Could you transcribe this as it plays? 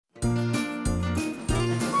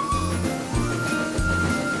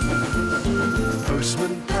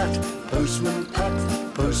Postman Pat, Postman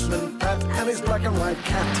Pat, Postman Pat, and his black and white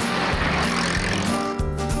cat.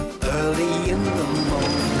 Early in the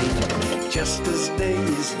morning, just as day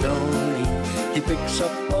is dawning, he picks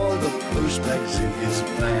up all the post bags in his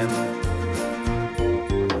van.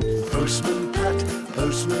 Postman Pat,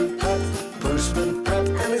 Postman Pat, Postman Pat,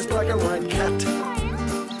 and his black and white cat.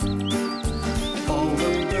 All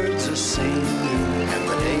the birds are singing, and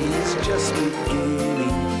the day is just beginning.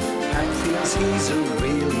 Pat feels he's a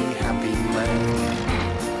really happy man.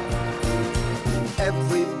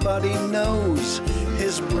 Everybody knows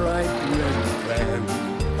his bright red van.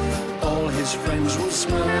 All his friends will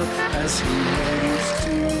smile as he waves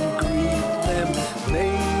to greet them.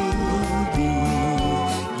 Maybe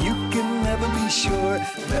you can never be sure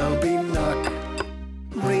there'll be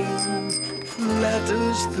knock-ring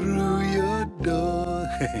letters through your door.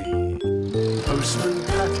 Postman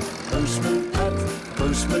Pat, Postman Pat,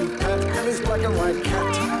 Postman Pat, and his black and white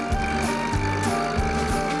cat.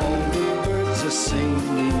 All the birds are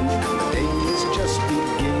singing, and the day is just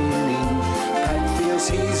beginning. Pat feels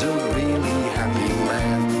he's a really happy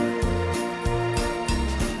man.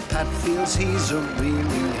 Pat feels he's a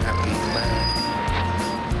really happy man.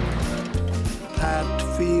 Pat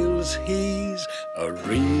feels he's a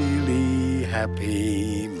really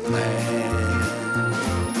happy man.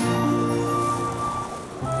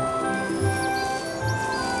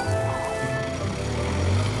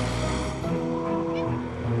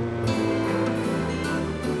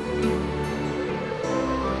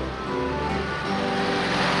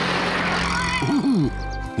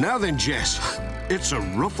 Now then, Jess, it's a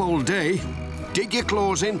rough old day. Dig your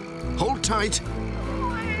claws in, hold tight.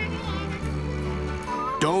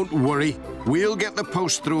 Don't worry, we'll get the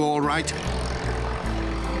post through all right.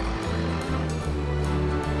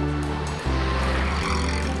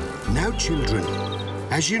 Now, children,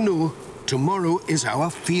 as you know, tomorrow is our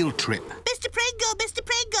field trip. Mr.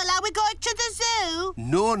 Pringle, are we going to the zoo?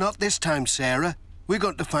 No, not this time, Sarah. We're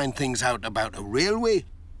going to find things out about a railway.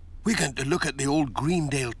 We're going to look at the old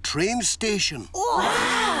Greendale train station.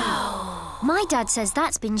 Wow! My dad says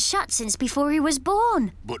that's been shut since before he was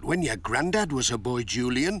born. But when your granddad was a boy,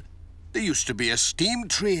 Julian, there used to be a steam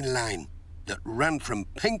train line that ran from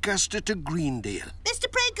Pencaster to Greendale. Mr.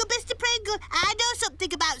 Pringle, I know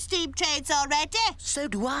something about steam trains already. So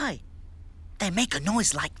do I. They make a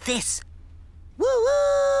noise like this.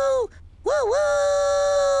 Woo-woo!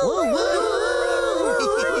 Woo-woo! Woo-woo!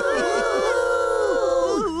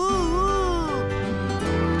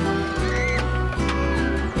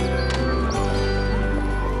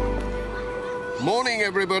 Morning,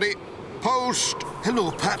 everybody. Post. Hello,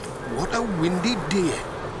 Pat. What a windy day.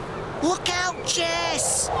 Look out,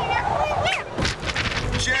 Jess!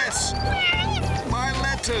 Jess! My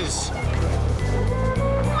letters!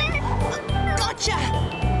 Gotcha!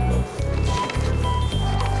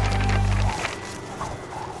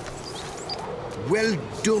 Well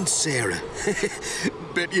done, Sarah.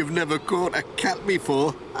 Bet you've never caught a cat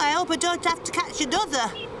before. I hope I don't have to catch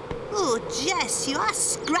another. Oh, Jess, you are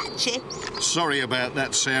scratchy. Sorry about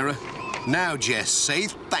that, Sarah. Now, Jess, say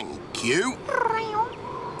thank you.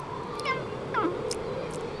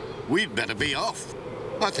 We'd better be off.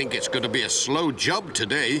 I think it's going to be a slow job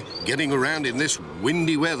today, getting around in this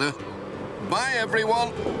windy weather. Bye,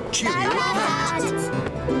 everyone. Cheerio. Bye.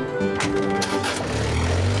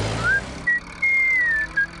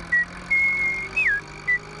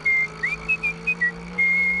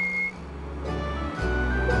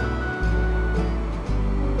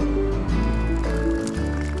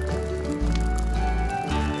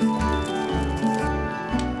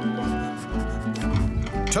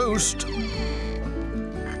 Toast.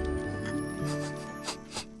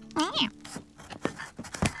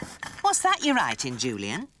 What's that you're writing,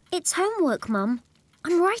 Julian? It's homework, Mum.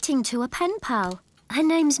 I'm writing to a pen pal. Her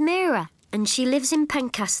name's Mira, and she lives in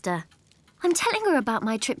Pencaster. I'm telling her about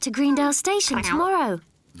my trip to Greendale Station tomorrow.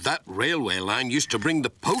 That railway line used to bring the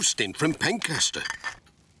post in from Pencaster.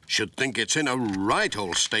 Should think it's in a right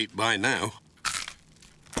old state by now.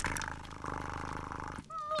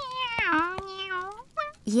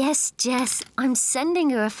 Yes, Jess, I'm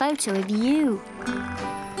sending her a photo of you.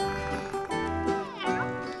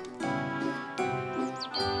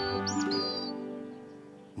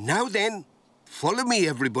 Now then, follow me,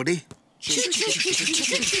 everybody.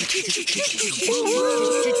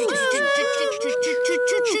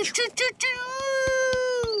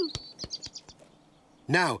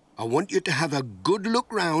 Now, I want you to have a good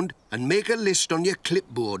look round and make a list on your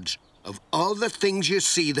clipboards of all the things you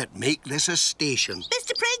see that make this a station.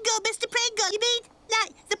 Mr. Pringle, you mean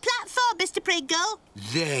like the platform, Mr. Pringle?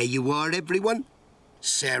 There you are, everyone.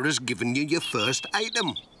 Sarah's given you your first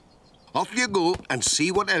item. Off you go and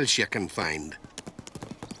see what else you can find.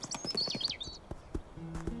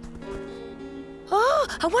 Oh,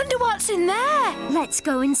 I wonder what's in there. Let's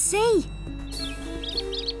go and see.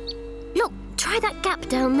 Look, try that gap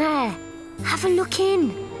down there. Have a look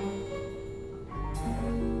in.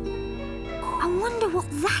 I wonder what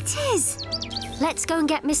that is. Let's go and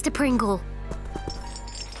get Mr. Pringle.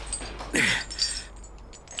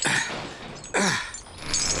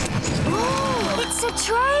 Oh, it's a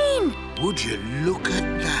train! Would you look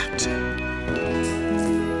at that?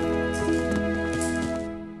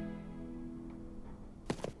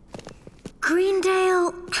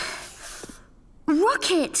 Greendale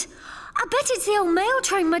Rocket! I bet it's the old mail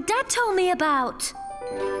train my dad told me about.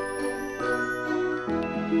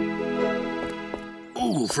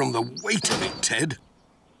 Ooh, from the weight of it, Ted.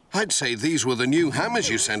 I'd say these were the new hammers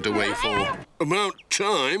you sent away for. About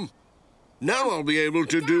time. Now I'll be able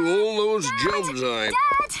to do all those jobs Dad!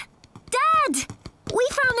 We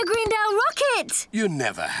found the Greendale Rocket! You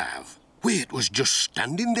never have. It was just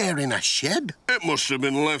standing there in a shed. It must have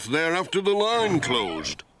been left there after the line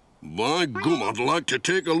closed. By gum, I'd like to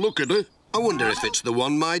take a look at it. I wonder if it's the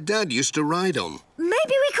one my dad used to ride on. Maybe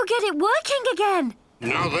we could get it working again.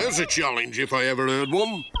 Now there's a challenge if I ever heard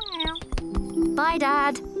one. Bye,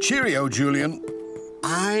 Dad. Cheerio, Julian.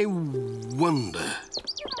 I wonder...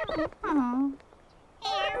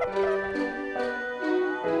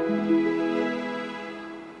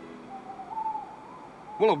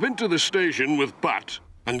 Well, I've been to the station with Pat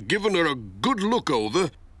and given her a good look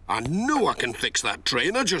over. I know I can fix that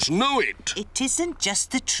train, I just know it. It isn't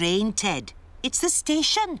just the train, Ted. It's the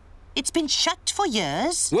station. It's been shut for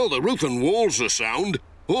years. Well, the roof and walls are sound.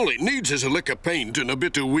 All it needs is a lick of paint and a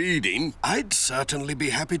bit of weeding. I'd certainly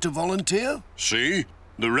be happy to volunteer. See?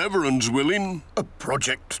 The Reverend's willing. A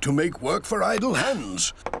project to make work for idle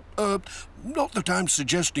hands. Not that I'm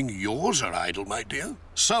suggesting yours are idle, my dear.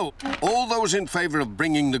 So, all those in favour of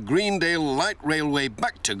bringing the Greendale Light Railway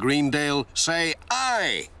back to Greendale, say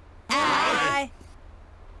aye. Aye.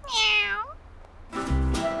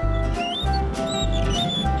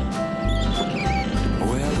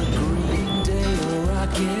 Well, the Greendale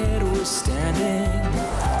Rocket was standing,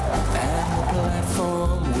 and the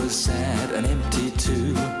platform was sad and empty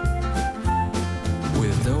too,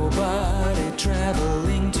 with nobody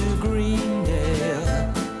traveling to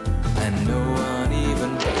Greendale, and no one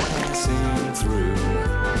even passing through.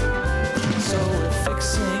 So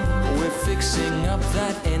we're fixing up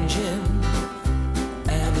that engine,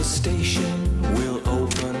 and the station will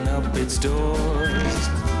open up its doors.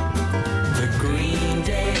 The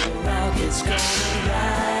Greendale Rocket's gonna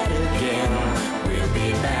ride again. We'll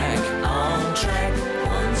be back on track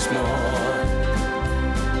once more.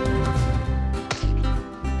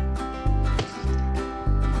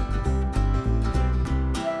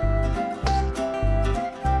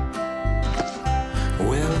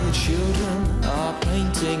 Well, the children are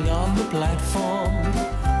painting on the platform.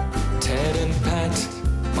 Ted and Pat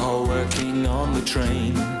are working on the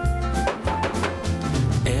train.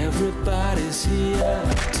 Everybody's here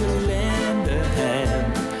to lend a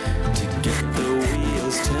hand to get the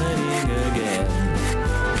wheels turning again.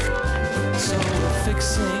 So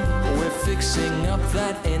we're fixing up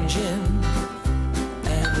that engine,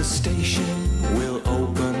 and the station will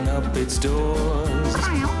open up its doors.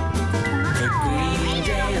 The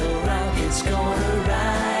Greendale Rocket's gonna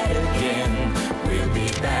ride again. We'll be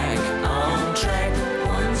back on track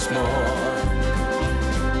once more.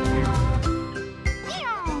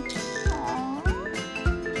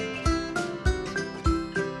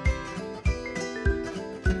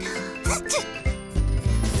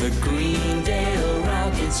 The Greendale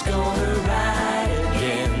Rocket's gonna ride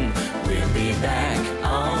again. We'll be back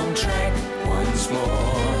on track once more.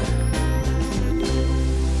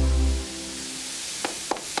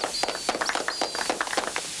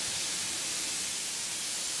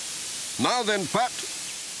 Now then, Pat.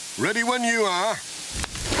 Ready when you are.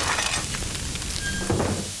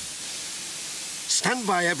 Stand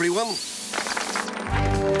by, everyone.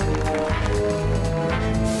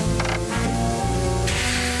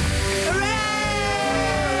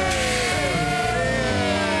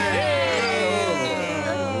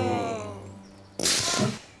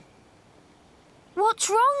 What's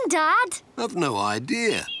wrong, Dad? I've no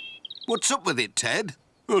idea. What's up with it, Ted?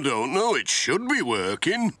 I don't know. It should be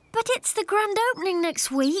working. But it's the grand opening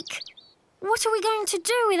next week. What are we going to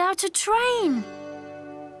do without a train?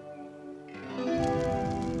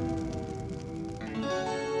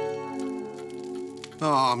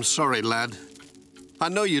 Oh, I'm sorry, lad. I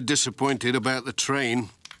know you're disappointed about the train.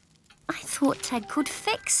 I thought Ted could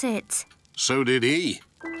fix it. So did he.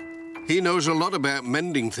 He knows a lot about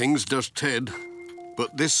mending things, does Ted.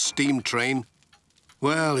 But this steam train,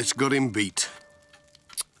 well, it's got him beat.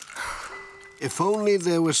 If only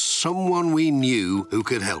there was someone we knew who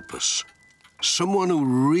could help us. Someone who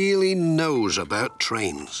really knows about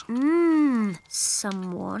trains.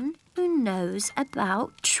 Someone who knows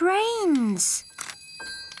about trains.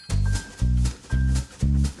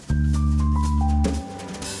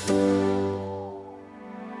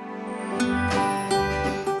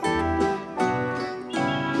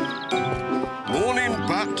 Morning,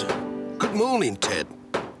 Pat. Good morning, Ted.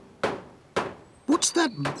 What's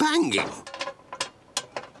that banging?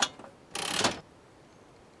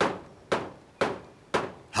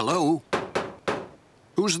 Hello?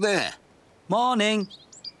 Who's there? Morning.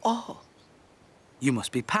 Oh, you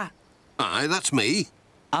must be Pat. Aye, that's me.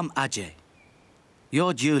 I'm Ajay.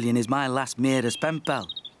 Your Julian is my last Mira's pen pal.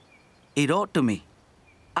 He wrote to me,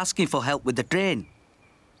 asking for help with the train.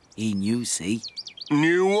 He knew, see?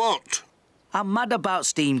 Knew what? I'm mad about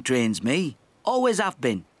steam trains, me. Always have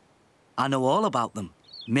been. I know all about them.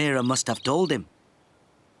 Mira must have told him.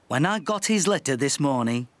 When I got his letter this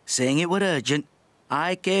morning, saying it were urgent,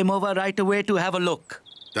 I came over right away to have a look.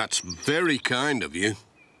 That's very kind of you.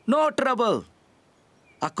 No trouble.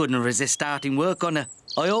 I couldn't resist starting work on her.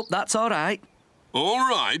 I hope that's all right. All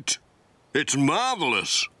right. It's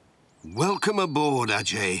marvellous. Welcome aboard,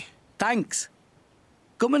 Ajay. Thanks.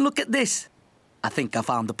 Come and look at this. I think I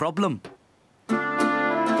found the problem.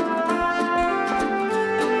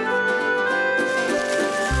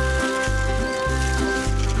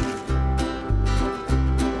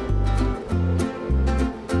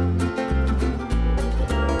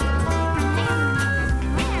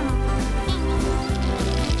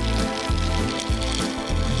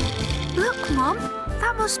 Mom,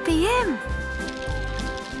 that must be him.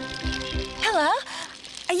 Hello,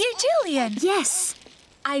 are you Julian? Yes.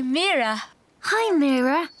 I'm Mira. Hi,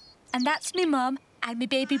 Mira. And that's me mum and my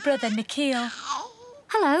baby brother, Nikhil.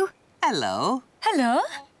 Hello. Hello. Hello.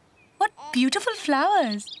 What beautiful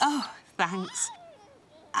flowers. Oh, thanks.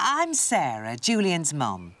 I'm Sarah, Julian's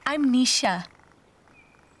mum. I'm Nisha.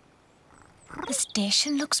 The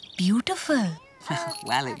station looks beautiful.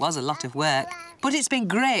 Well, it was a lot of work, but it's been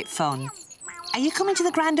great fun. Are you coming to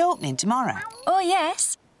the grand opening tomorrow? Oh,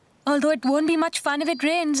 yes. Although it won't be much fun if it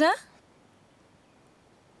rains, huh?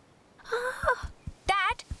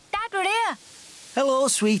 Dad, we're here. Hello,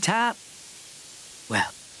 sweetheart. Well,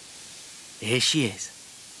 here she is.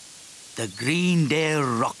 The Greendale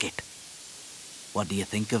Rocket. What do you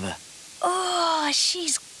think of her? Oh,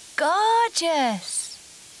 she's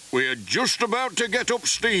gorgeous. We're just about to get up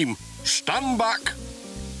steam. Stand back.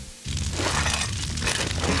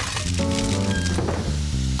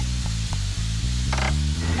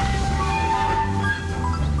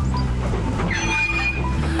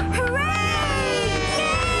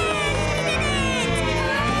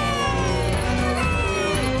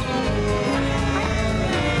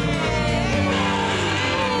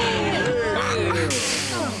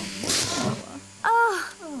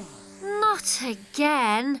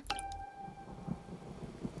 Again.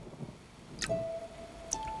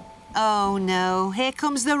 Oh, no. Here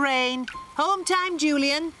comes the rain. Home time,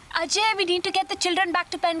 Julian. Ajay, we need to get the children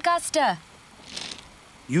back to Pencaster.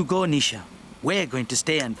 You go, Nisha. We're going to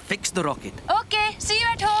stay and fix the rocket. OK, see you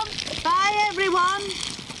at home. Bye, everyone.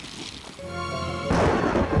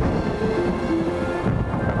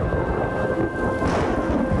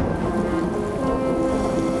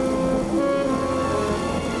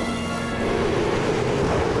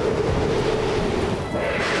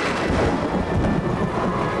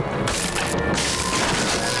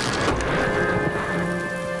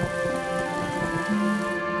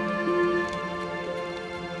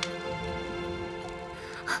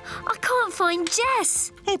 I can't find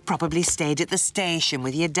Jess. He probably stayed at the station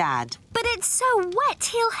with your dad. But it's so wet,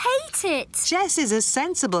 he'll hate it. Jess is a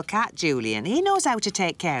sensible cat, Julian. He knows how to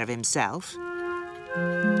take care of himself.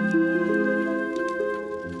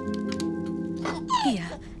 Here,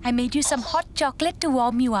 I made you some hot chocolate to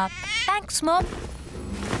warm you up. Thanks, Mom.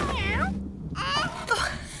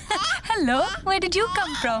 Hello, where did you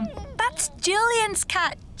come from? That's Julian's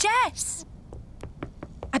cat, Jess.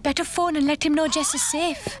 I better phone and let him know Jess is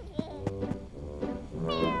safe.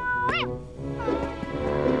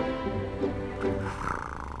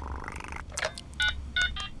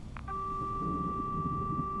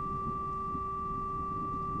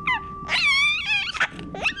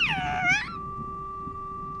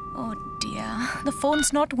 Oh dear, the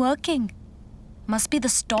phone's not working. Must be the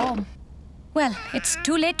storm. Well, it's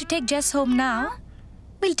too late to take Jess home now.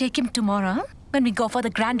 We'll take him tomorrow when we go for the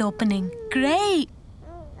grand opening. Great!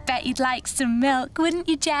 Bet you'd like some milk, wouldn't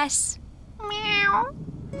you, Jess? Meow.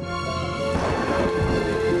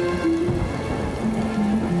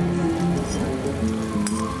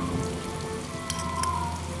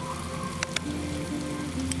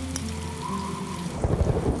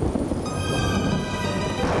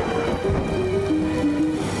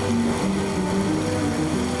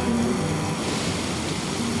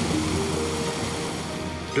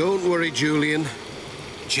 Don't worry, Julian.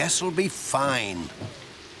 Jess will be fine.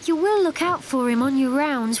 You will look out for him on your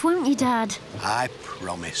rounds, won't you, Dad? I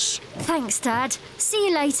promise. Thanks, Dad. See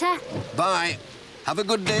you later. Bye. Have a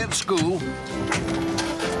good day at school.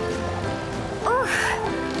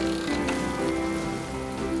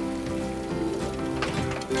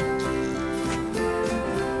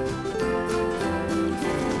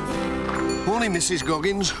 Morning, Mrs.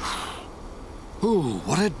 Goggins. Ooh,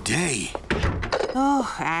 what a day.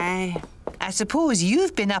 Oh, aye. I suppose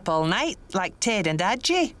you've been up all night, like Ted and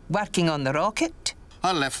Adji, working on the rocket.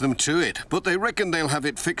 I left them to it, but they reckon they'll have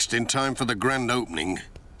it fixed in time for the grand opening.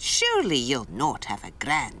 Surely you'll not have a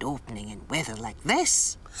grand opening in weather like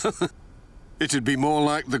this. It'd be more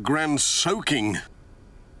like the grand soaking.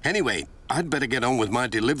 Anyway, I'd better get on with my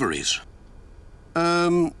deliveries.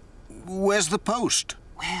 Where's the post?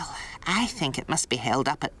 Well, I think it must be held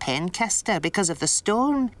up at Pencaster because of the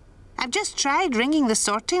storm. I've just tried ringing the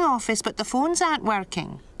sorting office, but the phones aren't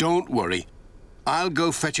working. Don't worry. I'll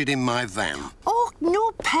go fetch it in my van. Oh,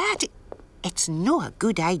 no, Pat. It's no a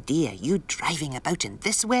good idea you driving about in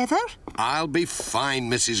this weather. I'll be fine,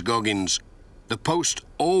 Mrs. Goggins. The post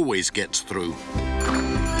always gets through.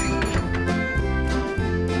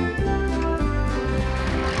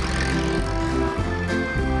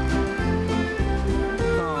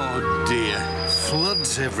 Oh, dear.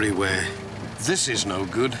 Floods everywhere. This is no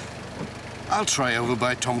good. I'll try over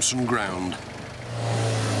by Thompson Ground.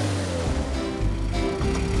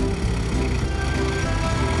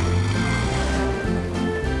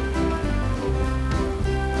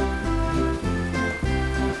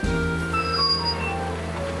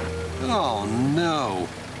 Oh, no.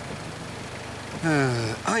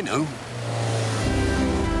 I know.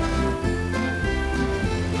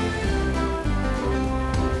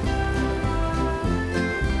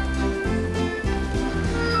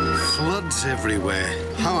 Floods everywhere.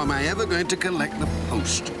 How am I ever going to collect the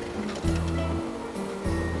post?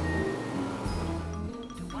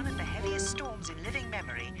 One of the heaviest storms in living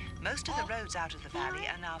memory, most of the roads out of the valley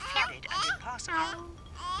are now flooded and impassable.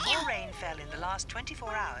 More rain fell in the last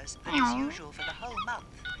 24 hours than is usual for the whole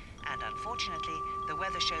month, and unfortunately, the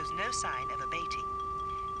weather shows no sign of abating.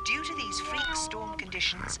 Due to these freak storm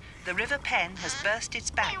conditions, the River Pen has burst its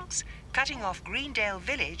banks, cutting off Greendale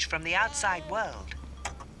village from the outside world.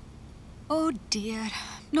 Oh, dear.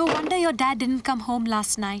 No wonder your dad didn't come home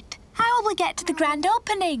last night. How will we get to the grand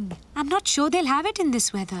opening? I'm not sure they'll have it in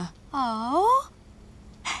this weather. Oh?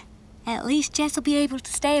 At least Jess will be able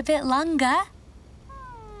to stay a bit longer.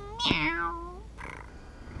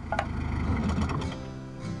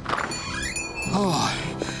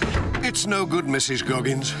 Oh, it's no good, Mrs.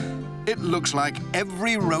 Goggins. It looks like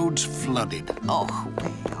every road's flooded. Oh,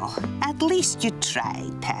 well, at least you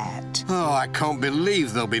tried, Pat. Oh, I can't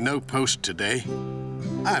believe there'll be no post today.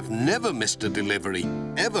 I've never missed a delivery,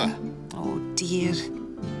 ever. Oh, dear.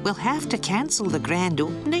 We'll have to cancel the grand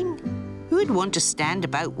opening. Who'd want to stand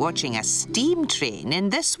about watching a steam train in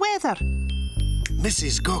this weather?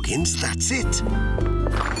 Mrs. Goggins, that's it.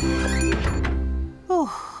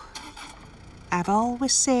 Oh, I've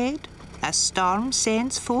always said a storm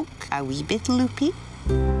sends folk a wee bit loopy.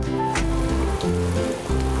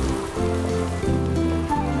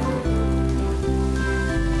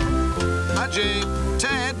 Ajay,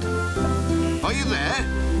 Ted, are you there?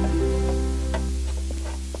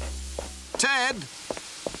 Ted,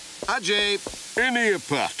 Ajay, in here,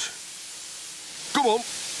 Pat. Come on,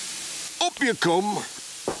 up you come.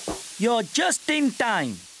 You're just in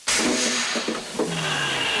time.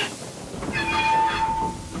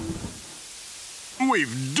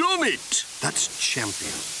 We've done it! That's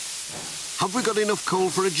champion. Have we got enough coal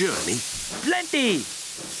for a journey? Plenty.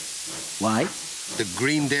 Why? The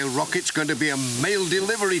Greendale Rocket's going to be a mail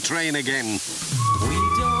delivery train again. We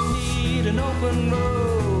don't need an open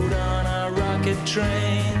road on our rocket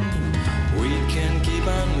train. We can keep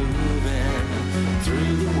on moving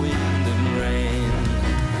through the wind and rain.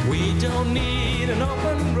 We don't need an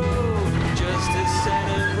open road, just a set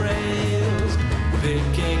of rails,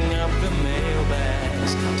 picking up the mail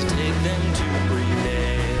bags to take them to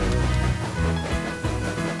Greendale.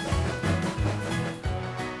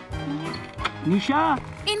 Nisha?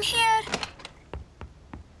 In here.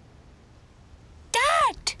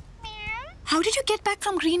 Dad! How did you get back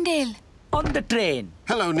from Greendale? On the train.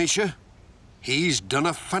 Hello, Nisha. He's done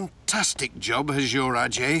a fantastic job, has your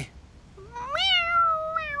Ajay.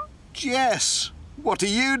 Jess, what are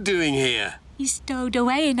you doing here? He's stowed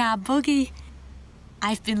away in our buggy.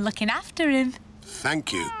 I've been looking after him.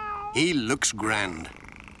 Thank you. He looks grand.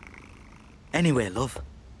 Anyway, love,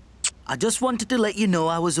 I just wanted to let you know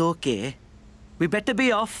I was okay. We better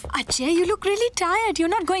be off. Ajay, you look really tired. You're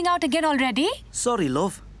not going out again already? Sorry,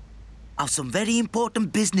 love. I've some very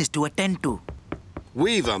important business to attend to.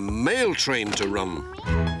 We've a mail train to run.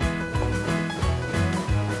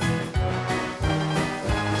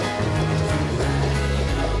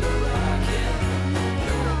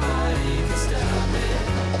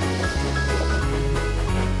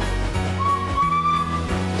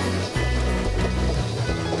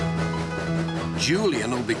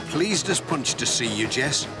 Julian will be pleased as punch to see you,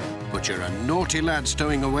 Jess, but you're a naughty lad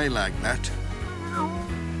stowing away like that.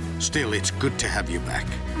 Still, it's good to have you back.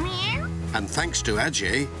 And thanks to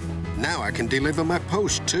Ajay, now I can deliver my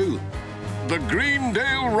post too. The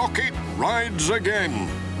Greendale Rocket rides again.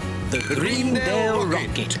 The Greendale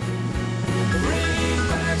Rocket.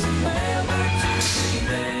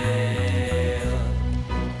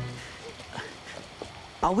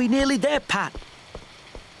 Are we nearly there, Pat?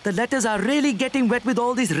 The letters are really getting wet with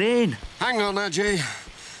all this rain. Hang on, Ajay.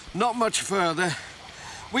 Not much further.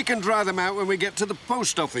 We can dry them out when we get to the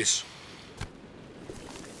post office.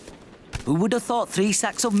 Who would have thought 3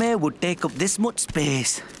 sacks of mail would take up this much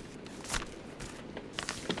space?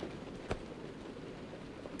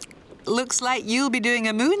 Looks like you'll be doing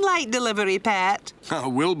a moonlight delivery, Pat. I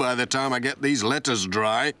will by the time I get these letters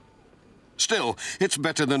dry. Still, it's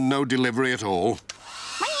better than no delivery at all.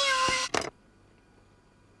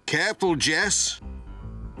 Careful, Jess.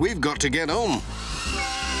 We've got to get on.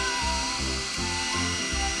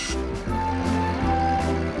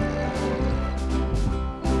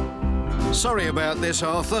 Sorry about this,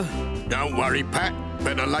 Arthur. Don't worry, Pat.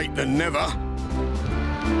 Better late than never.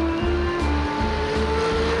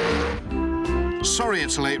 Sorry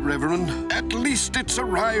it's late, Reverend. At least it's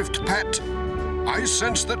arrived, Pat. I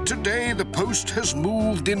sense that today the post has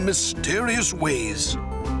moved in mysterious ways.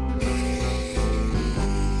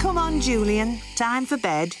 Come on, Julian. Time for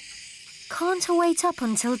bed. Can't I wait up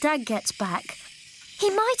until Dad gets back? He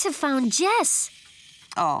might have found Jess.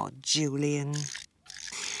 Oh, Julian.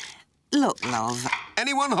 Look, love.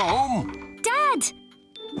 Anyone home? Dad!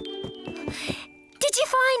 Did you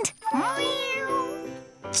find...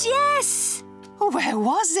 Jess? Oh, where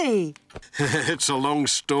was he? It's a long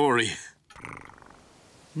story.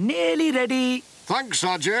 Nearly ready. Thanks,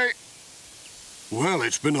 Ajay. Well,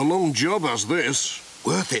 it's been a long job as this.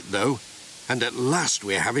 Worth it, though. And at last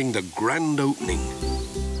we're having the grand opening.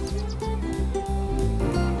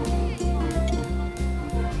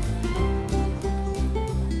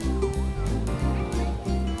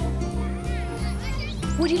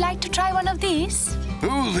 Would you like to try one of these?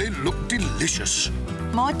 Oh, they look delicious.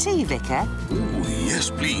 More tea, Vicar? Oh,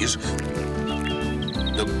 yes, please.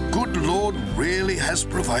 The good Lord really has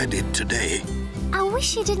provided today. I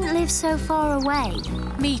wish you didn't live so far away.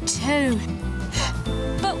 Me too.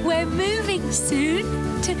 But we're moving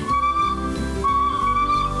soon to...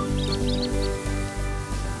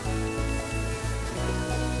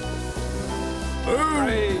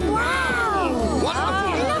 Hooray! Wow!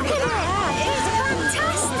 Wonderful! Look at that! It's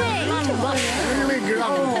fantastic! Really grand.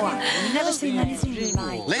 I've never seen anything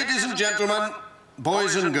like. Ladies and gentlemen,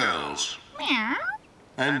 boys and girls.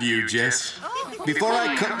 And you, Jess. Before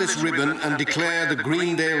I cut this ribbon and declare the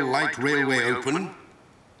Greendale Light Railway open,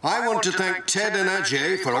 I want to thank Ted and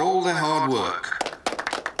Ajay for all their hard work.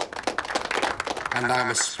 And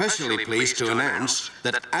I'm especially pleased to announce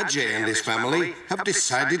that Ajay and his family have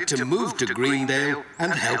decided to move to Greendale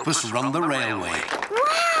and help us run the railway.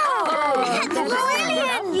 Wow! That's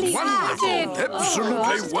brilliant! Wonderful!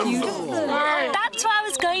 Absolutely wonderful! That's what I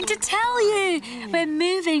was going to tell you. We're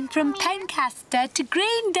moving from Pencaster to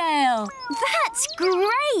Greendale. That's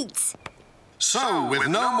great! So, with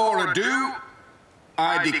no more ado,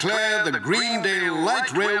 I declare the Greendale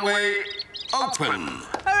Light Railway open.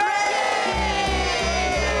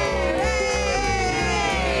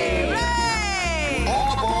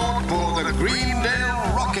 All aboard for the Greendale